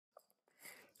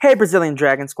Hey, Brazilian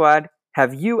Dragon Squad.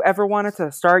 Have you ever wanted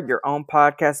to start your own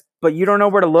podcast, but you don't know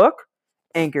where to look?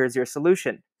 Anchor is your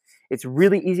solution. It's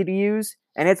really easy to use,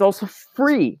 and it's also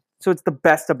free, so it's the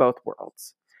best of both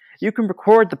worlds. You can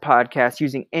record the podcast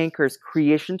using Anchor's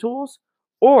creation tools,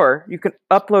 or you can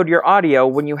upload your audio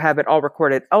when you have it all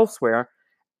recorded elsewhere,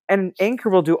 and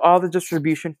Anchor will do all the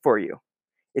distribution for you.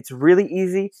 It's really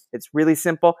easy, it's really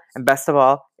simple, and best of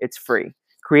all, it's free.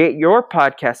 Create your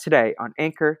podcast today on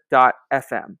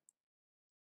anchor.fm.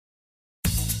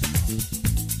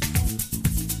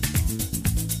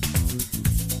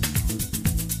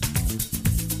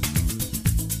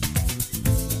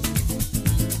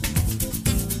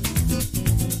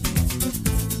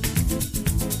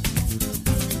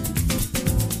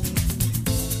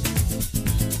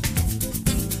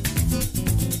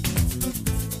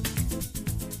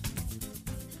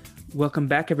 Welcome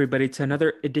back, everybody, to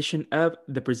another edition of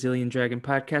the Brazilian Dragon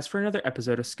Podcast for another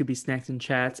episode of Scooby Snacks and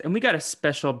Chats. And we got a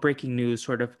special breaking news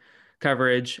sort of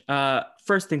coverage.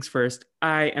 First things first,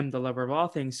 I am the lover of all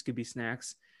things Scooby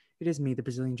Snacks. It is me, the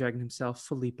Brazilian Dragon himself,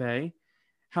 Felipe.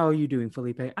 How are you doing,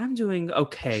 Felipe? I'm doing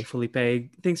okay,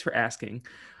 Felipe. Thanks for asking.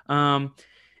 And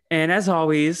as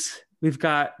always, we've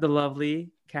got the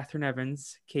lovely Catherine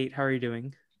Evans. Kate, how are you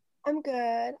doing? I'm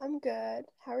good.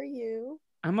 How are you?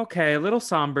 I'm okay, a little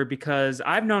somber because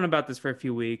I've known about this for a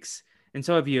few weeks, and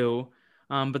so have you.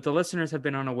 But the listeners have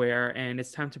been unaware, and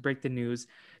it's time to break the news.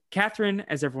 Catherine,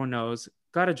 as everyone knows,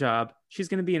 got a job. She's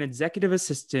going to be an executive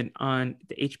assistant on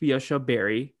the HBO show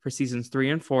Barry for seasons 3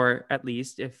 and 4, at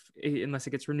least. Unless it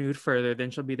gets renewed further,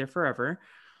 then she'll be there forever.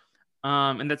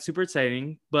 And that's super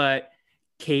exciting. But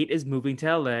Kate is moving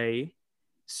to LA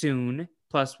soon.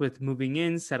 Plus, with moving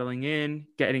in, settling in,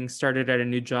 getting started at a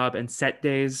new job, and set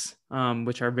days,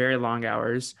 which are very long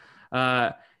hours.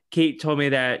 Kate told me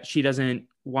that she doesn't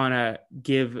want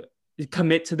to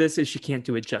commit to this if she can't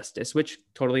do it justice, which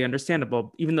totally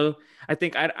understandable. Even though I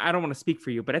think I don't want to speak for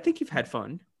you, but I think you've had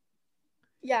fun.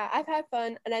 Yeah, I've had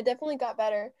fun, and I definitely got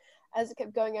better as it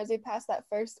kept going, as we passed that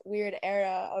first weird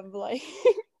era of like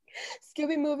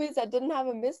Scooby movies that didn't have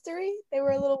a mystery. They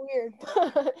were a little weird,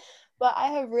 but I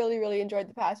have really, really enjoyed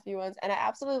the past few ones, and I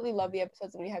absolutely love the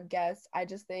episodes when we have guests. I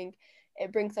just think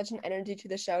it brings such an energy to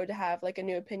the show to have like a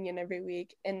new opinion every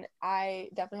week, and I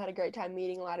definitely had a great time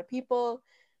meeting a lot of people,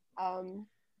 and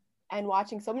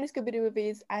watching so many Scooby-Doo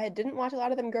movies. I didn't watch a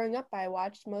lot of them growing up, but I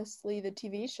watched mostly the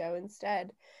TV show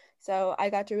instead. So I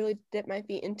got to really dip my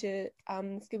feet into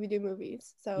Scooby-Doo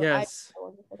movies. So I had Yes. a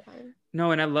wonderful time.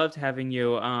 No, and I loved having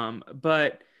you.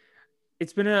 But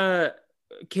it's been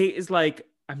Kate is like,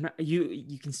 I'm not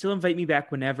you can still invite me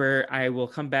back whenever. I will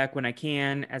come back when I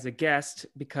can as a guest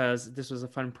because this was a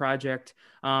fun project.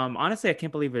 Honestly, I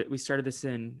can't believe it. We started this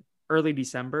in early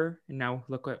December and now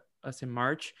look at us in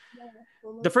March.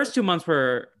 Yeah, The first 2 months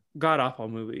were god awful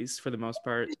movies for the most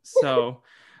part. So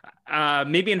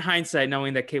maybe in hindsight,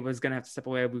 knowing that Kate was gonna have to step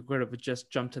away, we would have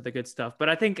just jumped to the good stuff. But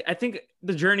I think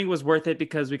the journey was worth it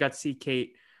because we got to see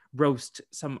Kate roast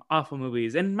some awful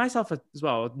movies and myself as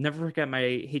well. Never forget my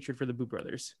hatred for the Boo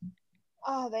Brothers.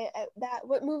 Oh, that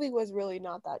what movie was really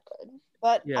not that good.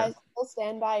 But Yeah. I still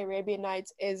stand by Arabian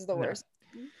Nights is the No. worst.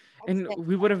 And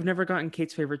we would have never gotten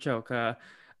Kate's favorite joke.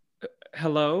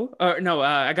 Hello? No,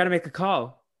 I gotta make a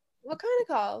call. What kind of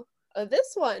call?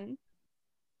 This one.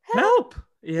 Help.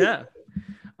 Yeah.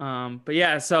 But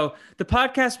yeah, so the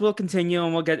podcast will continue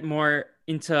and we'll get more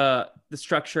into the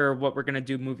structure of what we're gonna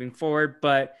do moving forward.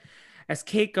 But as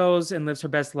Kate goes and lives her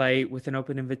best life with an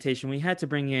open invitation, we had to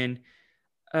bring in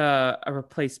a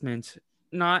replacement.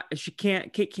 Not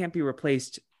Kate can't be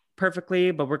replaced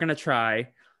perfectly, but we're gonna try.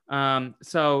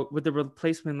 So would the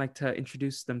replacement like to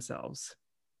introduce themselves?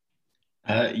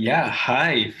 Yeah,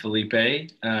 hi, Felipe.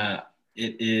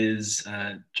 It is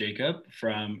Jacob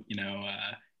from,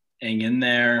 Hang in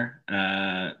There,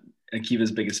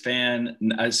 Akiva's biggest fan,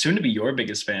 soon to be your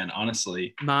biggest fan,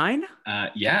 honestly. Mine?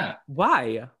 Yeah.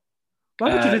 Why?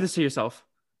 Why would you do this to yourself?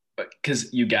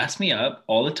 Because you gas me up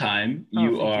all the time.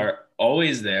 You are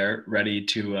always there, ready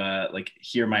to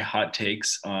hear my hot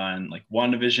takes on like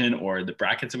WandaVision or the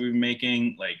brackets that we've been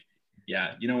making. Like,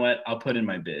 yeah, you know what? I'll put in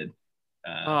my bid.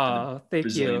 Oh, thank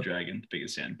Brazilian you. Dragon,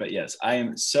 biggest fan. But yes, I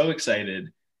am so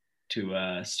excited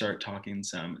to start talking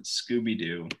some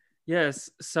Scooby-Doo. Yes.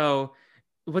 So,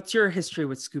 what's your history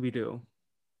with Scooby-Doo?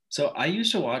 So I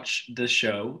used to watch the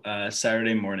show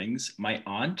Saturday mornings. My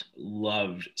aunt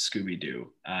loved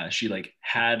Scooby-Doo. She like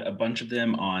had a bunch of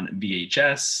them on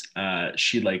VHS.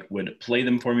 She like would play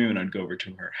them for me when I'd go over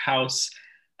to her house.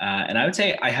 And I would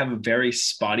say I have a very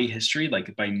spotty history.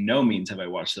 Like by no means have I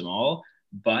watched them all,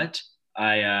 but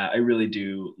I really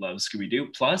do love Scooby-Doo.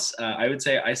 Plus, I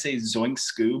say Zoink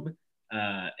Scoob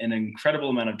an incredible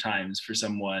amount of times for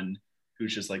someone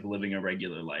who's just like living a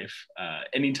regular life.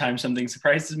 Anytime something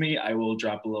surprises me, I will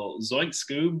drop a little Zoink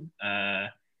Scoob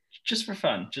just for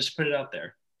fun, just to put it out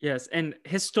there. Yes, and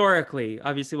historically,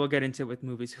 obviously, we'll get into it with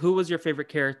movies. Who was your favorite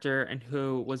character, and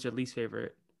who was your least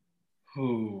favorite?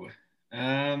 Who?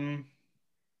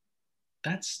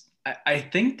 That's I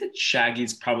think that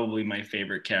Shaggy's probably my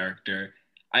favorite character.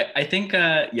 I think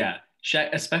yeah,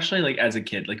 especially like as a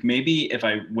kid, like maybe if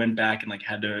I went back and like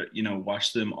had to,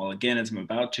 watch them all again as I'm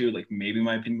about to, like maybe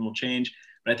my opinion will change.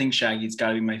 But I think Shaggy's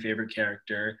gotta be my favorite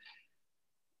character.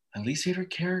 My least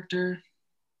favorite character?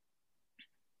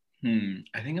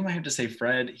 I think I might have to say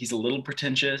Fred. He's a little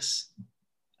pretentious.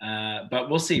 But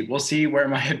we'll see. We'll see where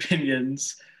my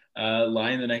opinions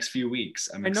lie in the next few weeks.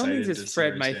 I'm By no means excited to is see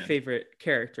where Fred I my stand. favorite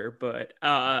character, but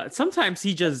sometimes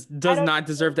he just does not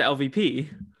deserve the LVP.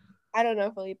 I don't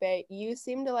know, Felipe. You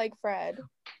seem to like Fred.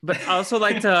 But I also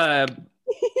like to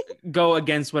go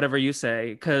against whatever you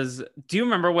say, because do you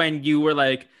remember when you were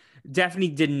like, Daphne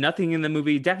did nothing in the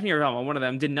movie, Daphne or Velma, one of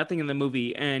them did nothing in the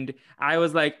movie, and I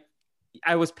was like,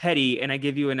 I was petty and I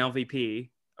give you an LVP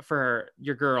for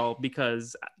your girl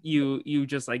because you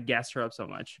just like gassed her up so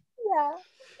much. Yeah.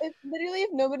 It's literally, if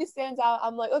nobody stands out,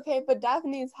 I'm like, okay, but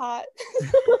Daphne's hot. Give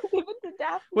it to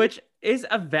Daphne. Which is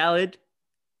a valid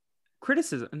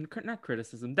criticism, not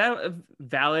criticism, that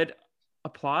valid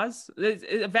applause. It's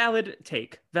a valid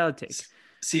take.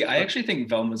 See, I actually think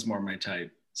Velma's more my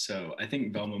type, so I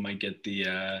think Velma might get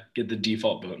the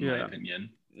default vote in my opinion.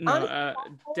 No,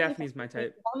 Daphne's my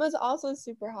type. Velma's also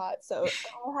super hot, so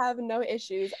I have no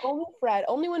issues.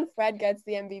 Only when Fred gets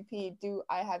the MVP do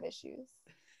I have issues.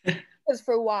 Because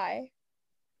for why?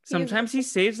 Sometimes he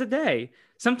saves the day.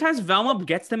 Sometimes Velma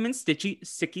gets them in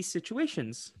sticky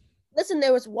situations. Listen,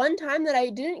 there was one time that I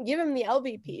didn't give him the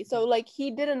LVP. So like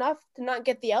he did enough to not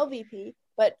get the LVP,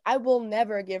 but I will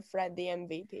never give Fred the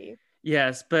MVP.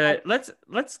 Yes, but let's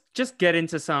just get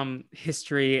into some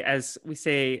history, as we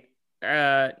say,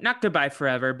 not goodbye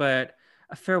forever, but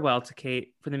a farewell to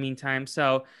Kate for the meantime.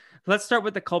 So let's start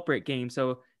with the culprit game.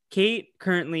 So Kate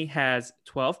currently has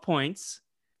 12 points.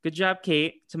 Good job,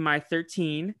 Kate, to my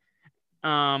 13.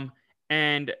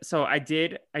 And so I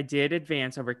did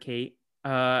advance over Kate.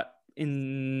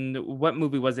 In what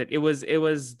movie was it? It was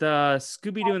the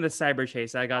Scooby-Doo and the Cyber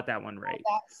Chase. I got that one right.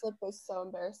 That slip was so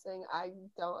embarrassing. I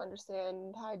don't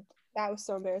understand how that was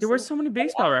so embarrassing. There were so many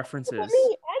baseball references. I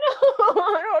know.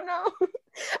 I don't know.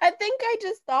 I think I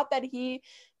just thought that he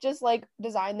just like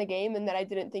designed the game and that I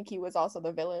didn't think he was also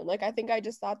the villain. Like I think I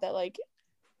just thought that like.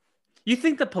 You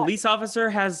think the police officer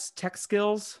has tech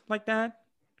skills like that?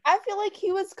 I feel like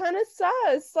he was kind of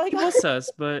sus. Like he was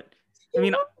sus, but I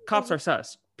mean, cops are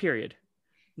sus. Period.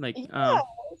 Like, I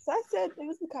said it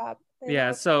was the cop.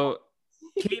 Yeah. So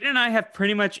Kate and I have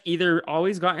pretty much either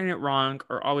always gotten it wrong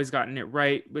or always gotten it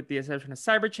right, with the exception of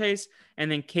Cyber Chase,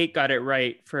 and then Kate got it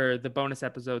right for the bonus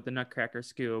episode, the Nutcracker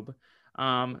Scoob.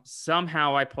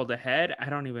 Somehow I pulled ahead. I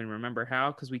don't even remember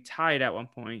how, because we tied at one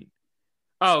point.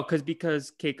 Oh,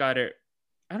 because Kate got it.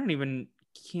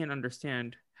 Can't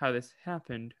understand how this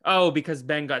happened. Oh, because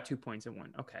Ben got 2 points and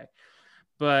won. Okay.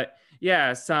 But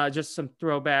yeah, so just some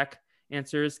throwback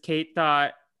answers. Kate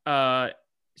thought the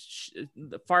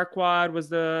Farquaad was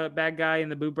the bad guy in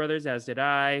the Boo Brothers, as did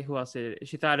I. Who else did it?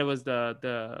 She thought it was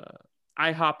the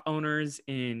IHOP owners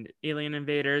in Alien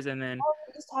Invaders, and then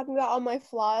we're just talking about all my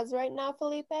flaws right now,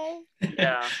 Felipe.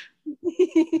 Yeah.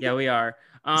 Yeah, we are.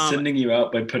 Sending you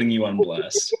out by putting you on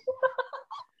blast.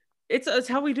 It's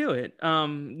how we do it.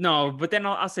 No, but then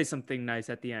I'll say something nice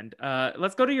at the end.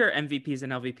 Let's go to your MVPs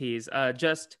and LVPs.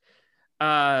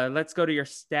 Let's go to your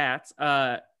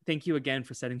stats. Thank you again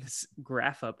for setting this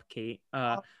graph up, Kate.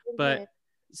 But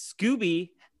Scooby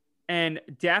and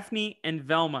Daphne and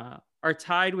Velma are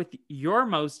tied with your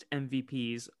most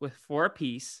MVPs with 4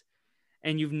 apiece,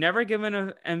 and you've never given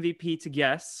an MVP to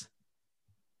guess.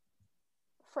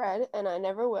 Fred, and I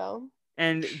never will.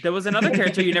 And there was another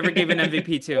character you never gave an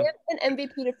MVP to. An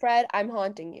MVP to Fred. I'm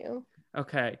haunting you.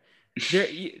 Okay.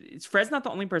 Fred's not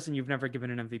the only person you've never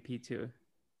given an MVP to.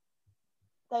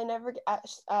 I never.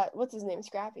 What's his name?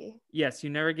 Scrappy. Yes, you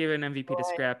never gave an MVP to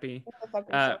Scrappy.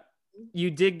 You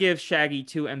did give Shaggy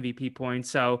 2 MVP points.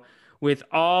 So with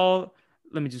all,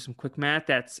 let me do some quick math.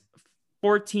 That's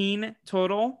 14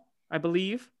 total, I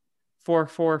believe. 4,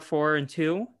 4, 4, and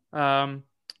 2.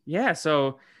 Yeah.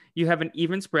 So you have an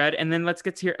even spread. And then let's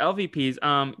get to your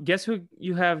LVPs. Guess who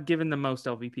you have given the most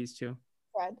LVPs to?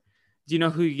 Fred. Do you know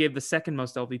who you gave the second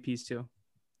most LVPs to?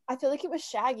 I feel like it was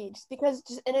Shaggy,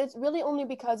 and it's really only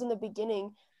because in the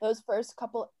beginning, those first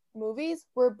couple movies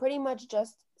were pretty much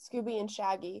just Scooby and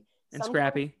Shaggy. And Sometimes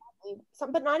Scrappy.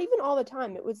 but not even all the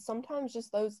time. It was sometimes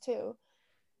just those two.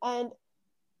 And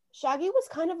Shaggy was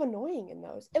kind of annoying in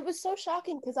those. It was so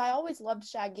shocking because I always loved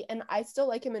Shaggy and I still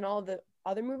like him in all the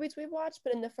other movies we've watched,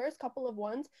 but in the first couple of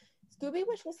ones, Scooby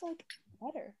was just like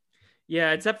better.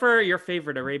 Yeah, except for your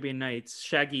favorite Arabian Nights,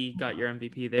 Shaggy got your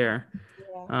MVP there.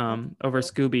 Yeah. Over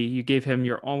Scooby. You gave him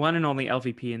your one and only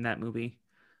LVP in that movie.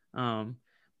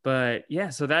 But yeah,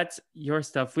 so that's your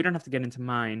stuff. We don't have to get into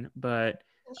mine, but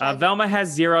Velma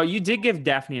has 0. You did give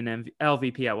Daphne an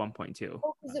LVP at 1.2.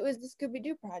 Oh, because it was the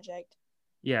Scooby-Doo project.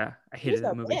 Yeah, I hated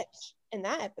that movie. Bitch in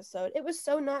that episode. It was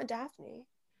so not Daphne.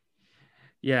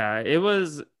 Yeah, it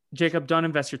was. Jacob, don't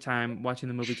invest your time watching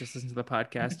the movie. Just listen to the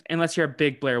podcast, unless you're a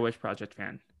big Blair Witch Project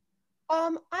fan.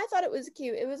 I thought it was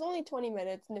cute. It was only 20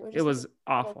 minutes, and it was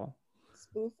awful.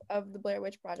 Spoof of the Blair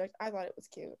Witch Project. I thought it was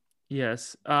cute.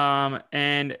 Yes.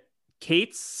 And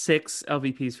Kate's 6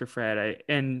 LVPs for Fred,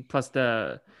 and plus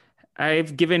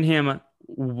I've given him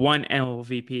 1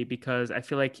 LVP because I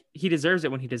feel like he deserves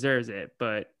it when he deserves it,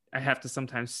 but I have to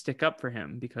sometimes stick up for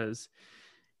him because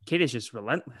Kate is just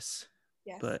relentless.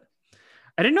 Yes. But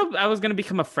I didn't know I was going to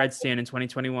become a Fred stan in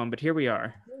 2021, but here we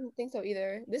are. I didn't think so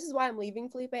either. This is why I'm leaving,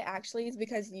 Felipe, actually, is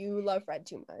because you love Fred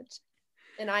too much.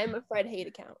 And I am a Fred hate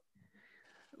account.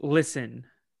 Listen,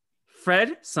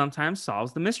 Fred sometimes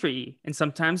solves the mystery and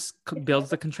sometimes builds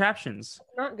the contraptions.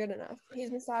 Not good enough. He's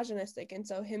misogynistic, and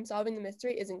so him solving the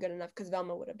mystery isn't good enough because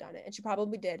Velma would have done it, and she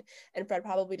probably did, and Fred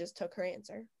probably just took her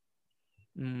answer.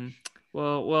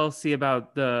 Well, we'll see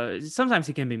about sometimes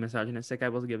he can be misogynistic. I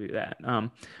will give you that.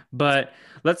 But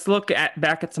let's look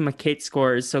back at some of Kate's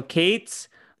scores. So Kate's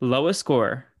lowest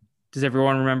score, does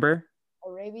everyone remember?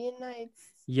 Arabian Nights.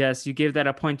 Yes, you gave that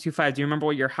a 0.25. Do you remember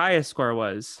what your highest score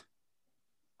was?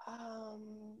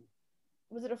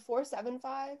 Was it a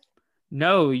 4.75?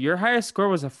 No, your highest score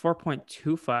was a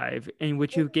 4.25, in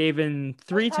which you gave in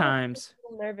 3 times.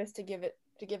 I was nervous to give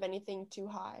anything too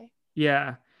high.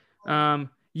 Yeah.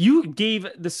 You gave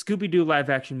the Scooby-Doo live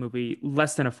action movie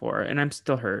less than a 4, and I'm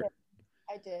still hurt.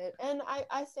 I did, and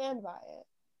I stand by it.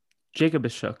 Jacob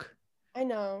is shook. I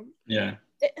know. Yeah.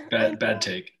 Bad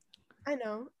take. I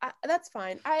know. That's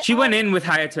fine. She went in with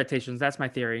high expectations. That's my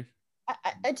theory.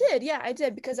 I did. Yeah, I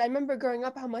did, because I remember growing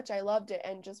up how much I loved it,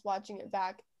 and just watching it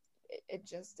back, it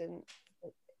just didn't.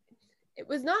 It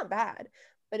was not bad,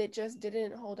 but it just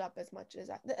didn't hold up as much as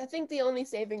I think the only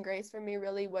saving grace for me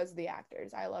really was the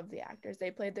actors. I love the actors.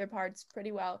 They played their parts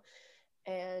pretty well,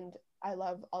 and I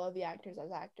love all of the actors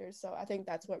as actors. So I think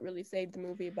that's what really saved the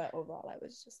movie, but overall I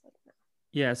was just like, no.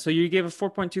 Yeah, so you gave a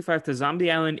 4.25 to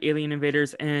Zombie Island, Alien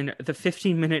Invaders, and the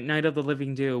 15-minute Night of the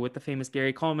Living Do with the famous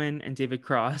Gary Coleman and David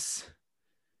Cross.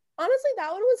 Honestly,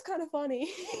 that one was kind of funny.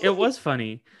 It was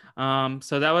funny.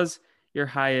 So that was your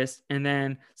highest, and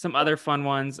then some other fun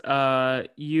ones.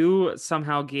 You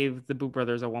somehow gave the Boo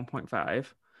Brothers a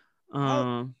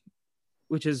 1.5,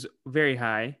 which is very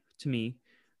high to me.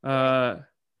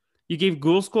 You gave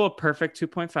Ghoul School a perfect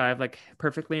 2.5, like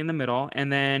perfectly in the middle,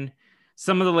 and then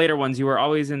some of the later ones you were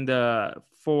always in the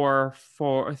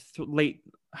late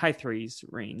high 3s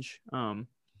range. And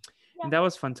that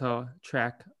was fun to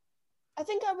track. I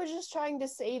think I was just trying to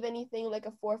save anything like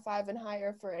a 4.5 and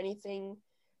higher for anything,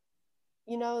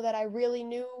 that I really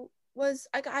knew was.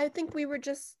 I think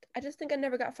I just think I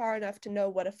never got far enough to know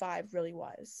what a 5 really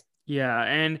was. Yeah,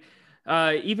 and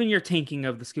even your tanking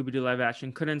of the Scooby-Doo live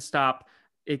action couldn't stop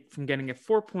it from getting a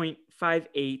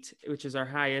 4.58, which is our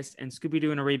highest, and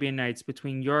Scooby-Doo and Arabian Nights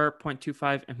between your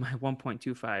 0.25 and my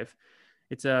 1.25.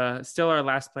 It's still our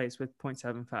last place with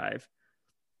 0.75.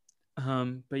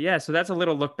 But yeah, so that's a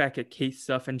little look back at Kate's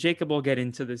stuff, and Jacob will get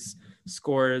into this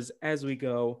scores as we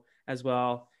go as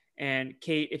well. And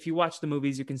Kate, if you watch the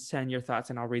movies, you can send your thoughts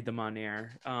and I'll read them on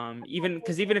air. Even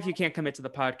if you can't commit to the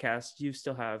podcast, you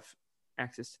still have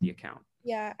access to the account.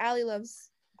 Yeah, Allie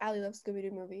loves Scooby-Doo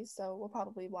movies, so we'll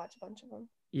probably watch a bunch of them.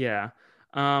 Yeah.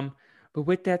 But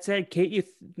with that said, Kate,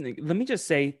 let me just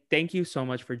say thank you so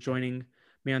much for joining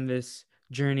me on this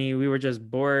journey. We were just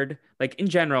bored. Like in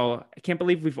general, I can't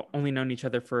believe we've only known each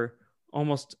other for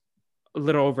almost a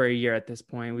little over a year at this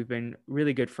point. We've been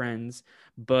really good friends,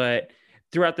 but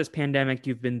throughout this pandemic,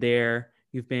 you've been there.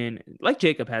 You've been, like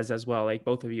Jacob has as well, like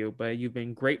both of you, but you've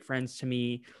been great friends to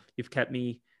me. You've kept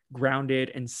me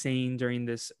grounded and sane during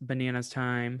this bananas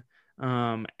time.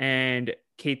 And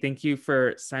Kate, thank you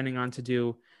for signing on to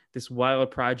do this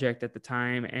wild project at the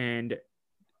time and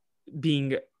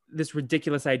being this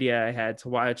ridiculous idea I had to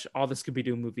watch all the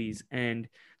Scooby-Doo movies. And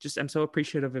just, I'm so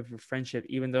appreciative of your friendship,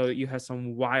 even though you have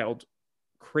some wild,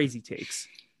 crazy takes.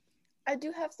 I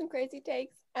do have some crazy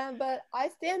takes, but I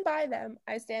stand by them.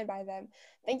 I stand by them.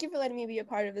 Thank you for letting me be a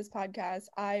part of this podcast.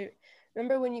 I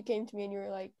remember when you came to me and you were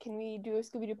like, "Can we do a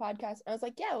Scooby Doo podcast?" And I was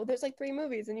like, "Yeah, well, there's like 3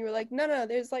 movies," and you were like, "No,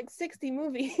 there's like 60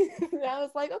 movies." And I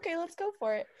was like, "Okay, let's go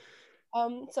for it."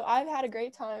 So I've had a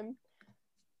great time.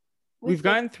 We've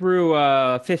gotten through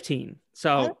 15.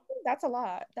 So that's a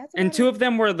lot. And 2 of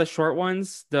them were the short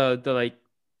ones, the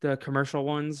commercial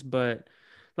ones, but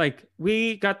like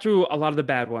we got through a lot of the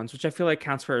bad ones, which I feel like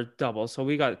counts for a double. So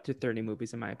we got to 30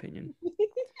 movies in my opinion.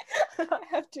 I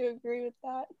have to agree with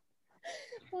that.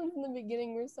 Ones in the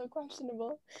beginning were so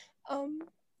questionable.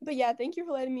 But yeah, thank you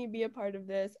for letting me be a part of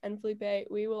this. And Felipe,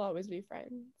 we will always be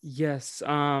friends. Yes.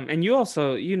 And you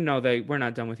also, that we're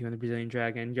not done with you on the Brazilian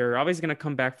Dragon. You're always gonna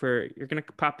come back you're gonna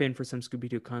pop in for some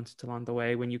Scooby-Doo content along the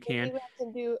way when you can. Maybe we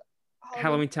have to do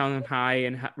Halloween Town High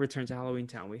and Return to Halloween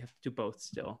Town. We have to do both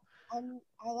still.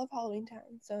 I love Halloween Town,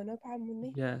 so no problem with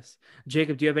me. Yes.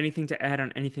 Jacob, do you have anything to add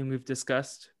on anything we've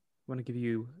discussed? I want to give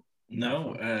you.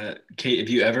 No, Kate, if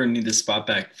you ever need the spot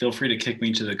back, feel free to kick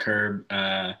me to the curb.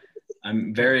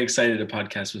 I'm very excited to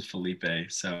podcast with Felipe.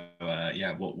 So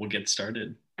yeah, we'll get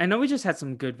started. I know we just had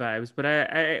some good vibes, but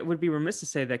I would be remiss to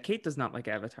say that Kate does not like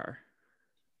Avatar.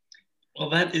 Well,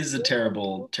 that is a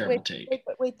terrible take.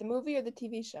 Wait, the movie or the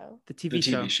TV show? The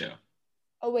TV show.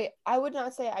 Oh, wait, I would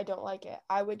not say I don't like it.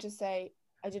 I would just say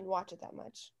I didn't watch it that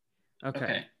much.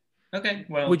 Okay.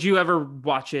 Well, would you ever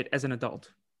watch it as an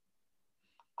adult?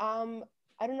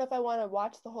 I don't know if I want to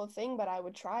watch the whole thing, but I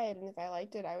would try it, and if I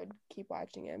liked it, I would keep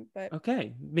watching it. But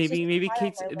okay, maybe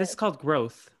Kate's. This is called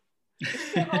growth. It's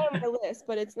still high on my list,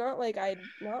 but it's not like I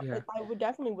would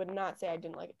not say I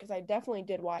didn't like it because I definitely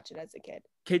did watch it as a kid.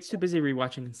 Kate's too busy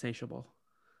rewatching Insatiable.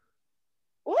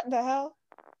 What the hell?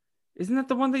 Isn't that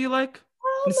the one that you like?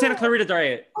 Oh, the Santa Clarita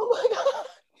Diet. Oh my god.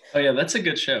 Oh yeah, that's a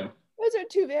good show. Those are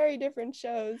 2 very different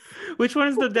shows. Which one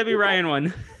is the Debbie Ryan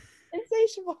one?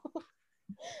 Insatiable.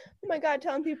 Oh my god,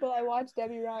 telling people I watched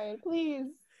Debbie Ryan. Please.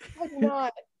 I do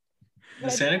not. The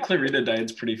Santa Clarita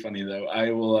Diet's pretty funny though.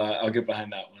 I'll get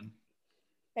behind that one.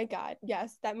 Thank God.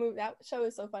 Yes, that show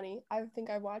is so funny. I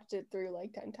think I watched it through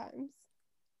like 10 times.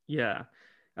 Yeah.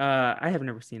 I have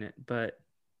never seen it, but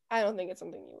I don't think it's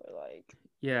something you would like.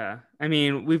 Yeah. I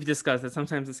mean, we've discussed that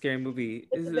sometimes the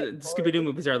Scooby-Doo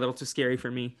movies are a little too scary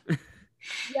for me.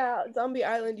 Yeah, Zombie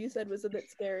Island you said was a bit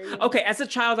scary. Okay, as a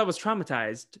child I was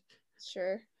traumatized.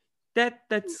 Sure.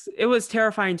 It was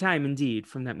terrifying time indeed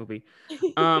from that movie.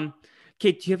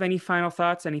 Kate, do you have any final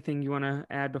thoughts? Anything you want to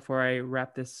add before I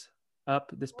wrap this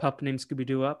up? This pup named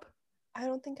Scooby-Doo up? I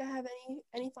don't think I have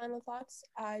any final thoughts.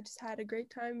 I just had a great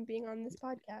time being on this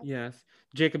podcast. Yes.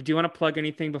 Jacob, do you want to plug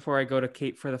anything before I go to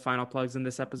Kate for the final plugs in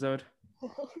this episode?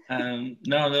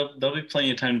 No, there'll be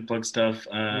plenty of time to plug stuff.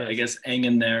 Yes. I guess Aang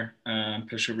in there,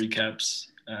 Pusher recaps.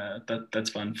 That's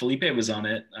fun. Felipe was on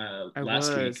it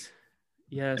last week.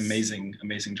 Yes.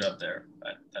 Amazing job there.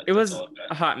 It was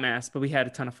a hot mess, but we had a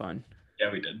ton of fun. Yeah,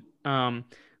 we did.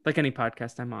 Like any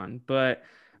podcast I'm on. But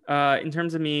in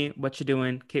terms of me, what you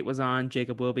doing? Kate was on,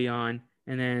 Jacob will be on,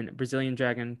 and then Brazilian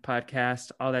Dragon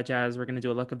podcast, all that jazz. We're gonna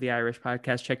do a Look of the Irish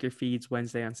podcast. Check your feeds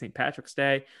Wednesday on St. Patrick's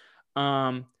Day.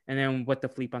 And then What the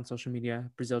Fleep on social media,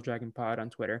 Brazil Dragon Pod on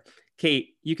Twitter.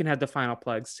 Kate, you can have the final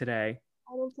plugs today.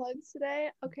 Final plugs today?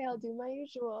 Okay, I'll do my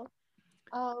usual.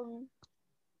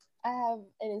 I have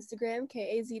an Instagram,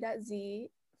 KAZ.Z.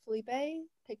 Felipe,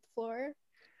 take the floor.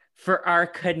 For our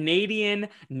Canadian,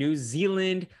 New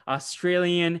Zealand,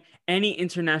 Australian, any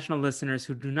international listeners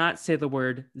who do not say the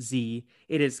word Z,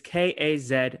 it is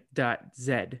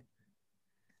KAZ.Z.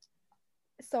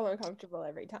 So uncomfortable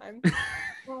every time.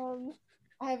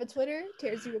 I have a Twitter,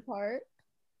 Tears You Apart.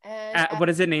 And what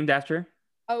is it named after?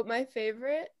 Oh, my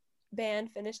favorite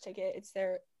band, Finish Ticket. It's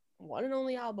their one and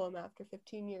only album after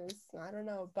 15 years. I don't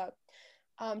know, but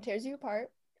Tears You Apart.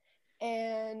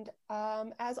 And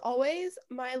as always,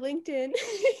 my LinkedIn.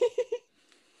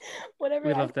 Whatever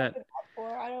we love that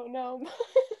for, I don't know.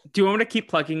 Do you want me to keep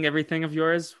plugging everything of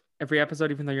yours every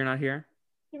episode, even though you're not here?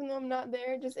 Even though I'm not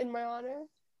there, just in my honor.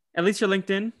 At least your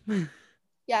LinkedIn.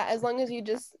 Yeah, as long as you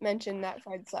just mention that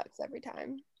Fred sucks every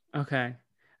time. Okay.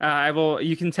 I will.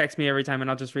 You can text me every time, and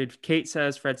I'll just read. Kate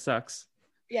says Fred sucks.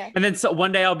 Yeah. And then so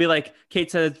one day I'll be like, Kate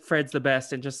said Fred's the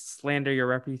best, and just slander your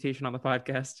reputation on the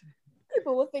podcast.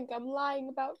 People will think I'm lying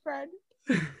about Fred.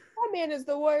 That man is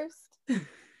the worst.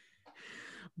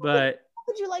 But how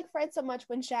could you like Fred so much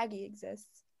when Shaggy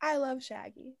exists? I love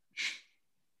Shaggy.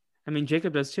 I mean,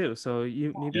 Jacob does too. So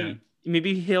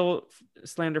maybe he'll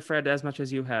slander Fred as much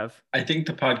as you have. I think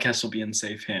the podcast will be in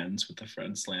safe hands with the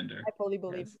Fred slander. I fully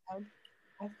believe so.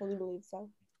 I fully believe so.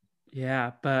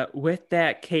 Yeah, but with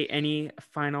that, Kate, any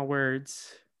final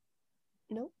words?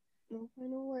 Nope. No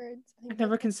final words. I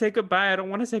never can say goodbye. I don't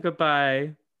want to say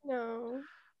goodbye. No.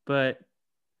 But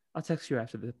I'll text you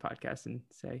after the podcast and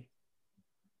say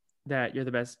that you're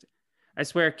the best. I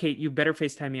swear, Kate, you better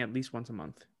FaceTime me at least once a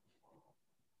month.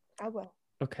 I will.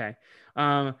 Okay.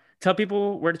 Tell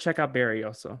people where to check out Barry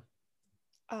also.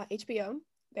 HBO.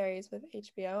 Barry's with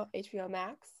HBO. HBO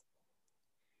Max.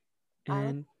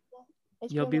 And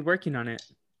HBO you'll be Max. working on it.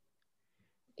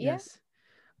 Yeah. Yes.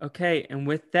 Okay. And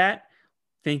with that,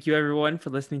 thank you everyone for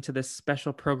listening to this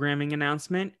special programming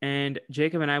announcement. And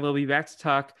Jacob and I will be back to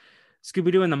talk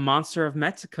Scooby-Doo and the Monster of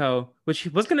Mexico, which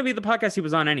was going to be the podcast he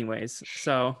was on anyways.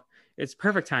 So it's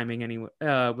perfect timing anyway,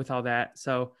 with all that.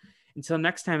 So until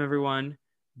next time, everyone,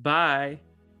 bye.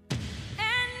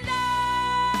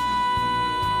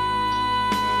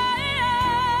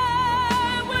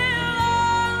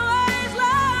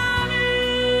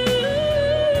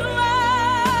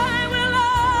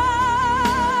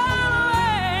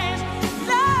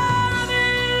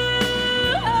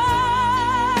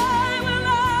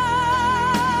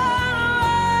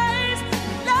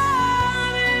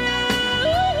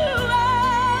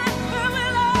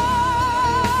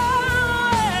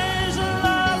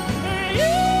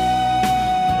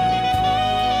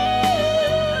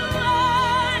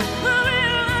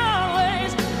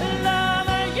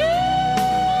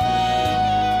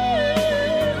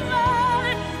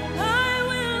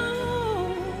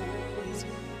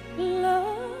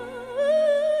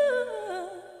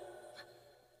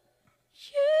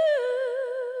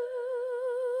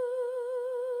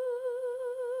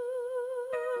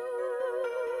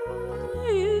 You